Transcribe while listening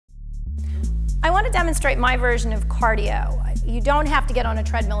I want to demonstrate my version of cardio. You don't have to get on a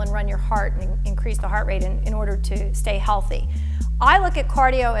treadmill and run your heart and increase the heart rate in order to stay healthy. I look at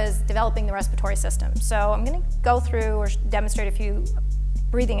cardio as developing the respiratory system. So I'm going to go through or demonstrate a few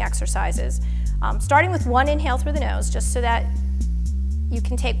breathing exercises, starting with one inhale through the nose, just so that you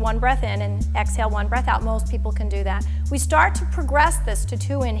can take one breath in and exhale one breath out. Most people can do that. We start to progress this to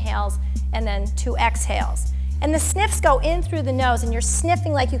 2 inhales and then 2 exhales. And the sniffs go in through the nose, and you're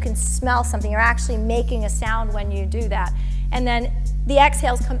sniffing like you can smell something. You're actually making a sound when you do that. And then the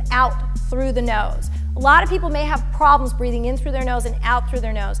exhales come out through the nose. A lot of people may have problems breathing in through their nose and out through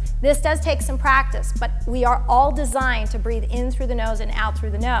their nose. This does take some practice, but we are all designed to breathe in through the nose and out through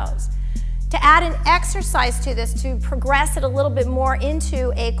the nose. To add an exercise to this, to progress it a little bit more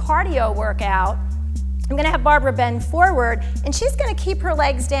into a cardio workout, I'm going to have Barbara bend forward, and she's going to keep her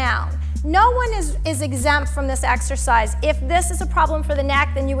legs down. No one is exempt from this exercise. If this is a problem for the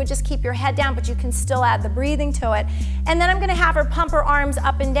neck, then you would just keep your head down, but you can still add the breathing to it. And then I'm going to have her pump her arms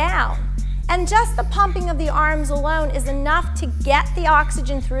up and down. And just the pumping of the arms alone is enough to get the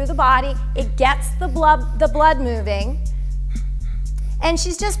oxygen through the body. It gets the blood moving. And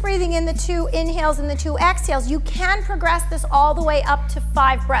she's just breathing in the 2 inhales and the 2 exhales. You can progress this all the way up to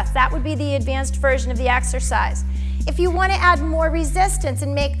 5 breaths. That would be the advanced version of the exercise. If you want to add more resistance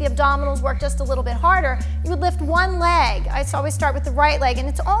and make the abdominals work just a little bit harder, you would lift one leg. I always start with the right leg, and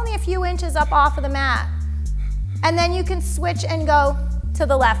it's only a few inches up off of the mat. And then you can switch and go to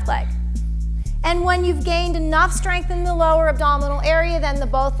the left leg. And when you've gained enough strength in the lower abdominal area, then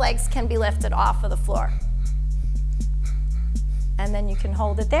both legs can be lifted off of the floor. And then you can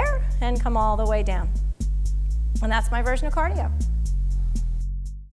hold it there and come all the way down. And that's my version of cardio.